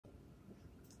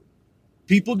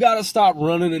People gotta stop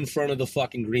running in front of the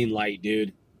fucking green light,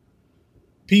 dude.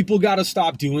 People gotta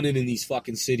stop doing it in these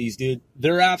fucking cities, dude.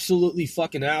 They're absolutely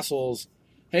fucking assholes.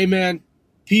 Hey, man,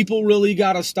 people really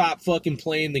gotta stop fucking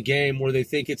playing the game where they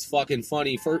think it's fucking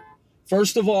funny.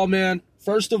 First of all, man,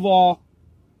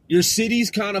 your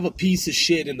city's kind of a piece of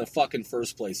shit in the fucking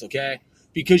first place, okay?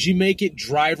 Because you make it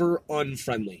driver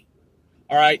unfriendly.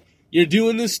 All right? You're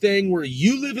doing this thing where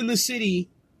you live in the city,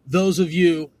 those of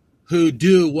you who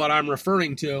do what I'm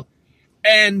referring to,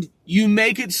 and you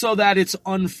make it so that it's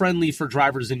unfriendly for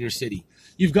drivers in your city.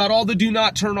 You've got all the do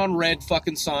not turn on red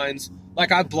fucking signs,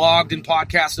 like I've blogged and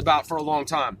podcasted about for a long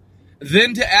time.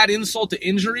 Then to add insult to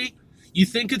injury, you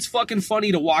think it's fucking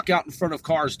funny to walk out in front of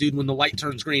cars, dude, when the light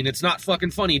turns green. It's not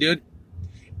fucking funny, dude.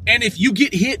 And if you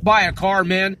get hit by a car,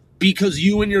 man, because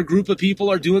you and your group of people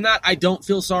are doing that, I don't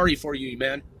feel sorry for you,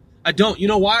 man. I don't. You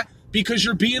know why? Because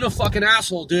you're being a fucking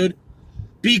asshole, dude.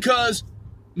 Because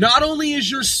not only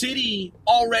is your city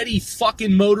already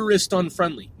fucking motorist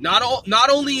unfriendly, not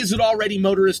only is it already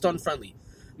motorist unfriendly,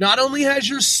 not only has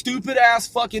your stupid ass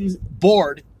fucking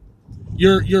board,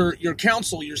 your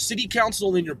council, your city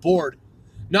council and your board,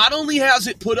 not only has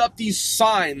it put up these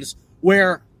signs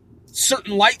where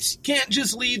certain lights can't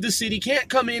just leave the city, can't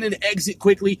come in and exit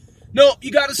quickly. No, you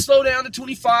got to slow down to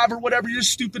 25 or whatever your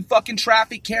stupid fucking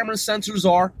traffic camera sensors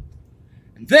are.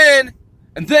 And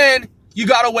then you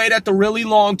got to wait at the really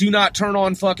long do not turn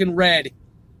on fucking red.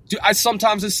 I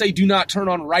sometimes say do not turn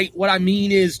on right. What I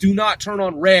mean is do not turn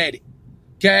on red.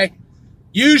 Okay?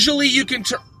 Usually you can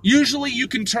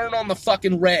turn on the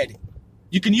fucking red.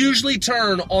 You can usually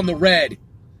turn on the red.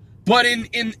 But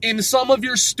in some of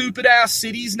your stupid ass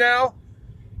cities now,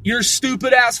 your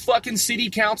stupid ass fucking city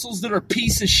councils that are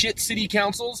piece of shit city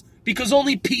councils, because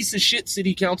only piece of shit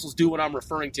city councils do what I'm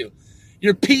referring to.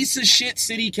 Your piece of shit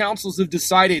city councils have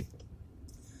decided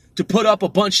to put up a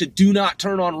bunch of do not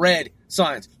turn on red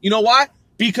signs. You know why?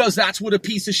 Because that's what a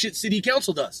piece of shit city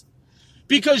council does.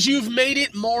 Because you've made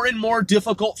it more and more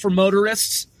difficult for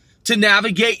motorists to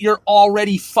navigate your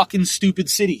already fucking stupid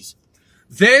cities.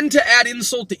 Then to add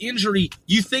insult to injury,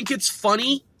 you think it's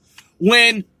funny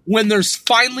when there's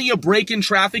finally a break in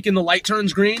traffic and the light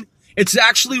turns green? It's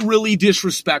actually really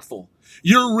disrespectful.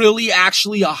 You're really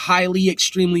actually a highly,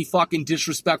 extremely fucking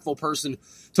disrespectful person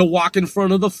to walk in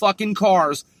front of the fucking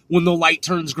cars when the light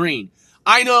turns green.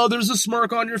 I know there's a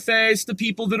smirk on your face, the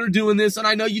people that are doing this, and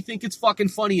I know you think it's fucking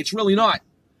funny. It's really not.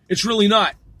 It's really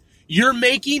not. You're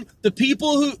making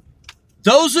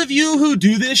those of you who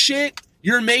do this shit,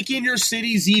 you're making your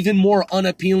cities even more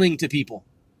unappealing to people.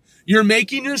 You're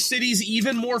making your cities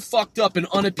even more fucked up and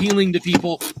unappealing to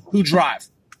people who drive.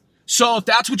 So if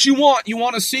that's what you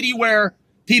want a city where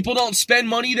people don't spend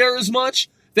money there as much,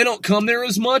 they don't come there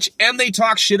as much, and they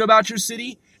talk shit about your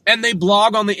city, and they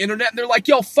blog on the internet, and they're like,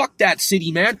 yo, fuck that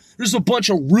city, man. There's a bunch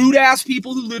of rude-ass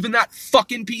people who live in that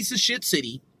fucking piece of shit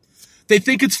city. They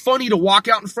think it's funny to walk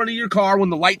out in front of your car when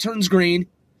the light turns green,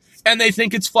 and they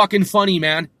think it's fucking funny,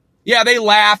 man. Yeah, they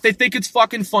laugh. They think it's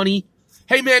fucking funny.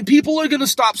 Hey, man, people are going to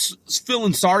stop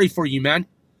feeling sorry for you, man.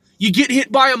 You get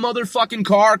hit by a motherfucking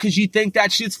car because you think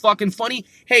that shit's fucking funny.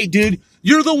 Hey, dude,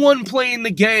 you're the one playing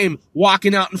the game,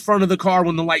 walking out in front of the car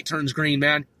when the light turns green,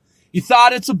 man. You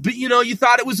thought you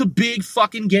thought it was a big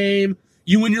fucking game.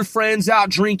 You and your friends out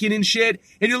drinking and shit.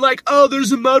 And you're like, oh,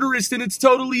 there's a motorist and it's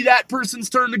totally that person's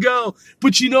turn to go.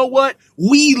 But you know what?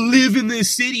 We live in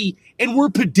this city and we're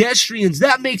pedestrians.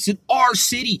 That makes it our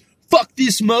city. Fuck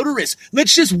this motorist.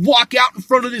 Let's just walk out in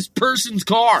front of this person's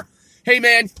car. Hey,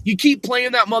 man, you keep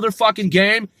playing that motherfucking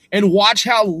game and watch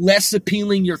how less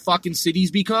appealing your fucking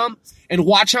cities become and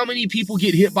watch how many people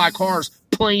get hit by cars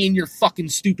playing your fucking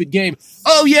stupid game.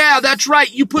 Oh, yeah, that's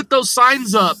right. You put those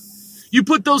signs up. You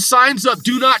put those signs up,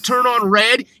 do not turn on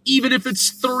red, even if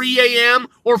it's 3 a.m.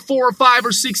 or 4 or 5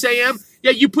 or 6 a.m.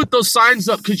 Yeah, you put those signs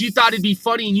up because you thought it'd be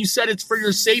funny and you said it's for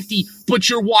your safety, but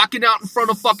you're walking out in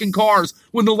front of fucking cars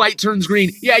when the light turns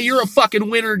green. Yeah, you're a fucking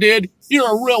winner, dude.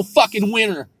 You're a real fucking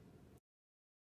winner.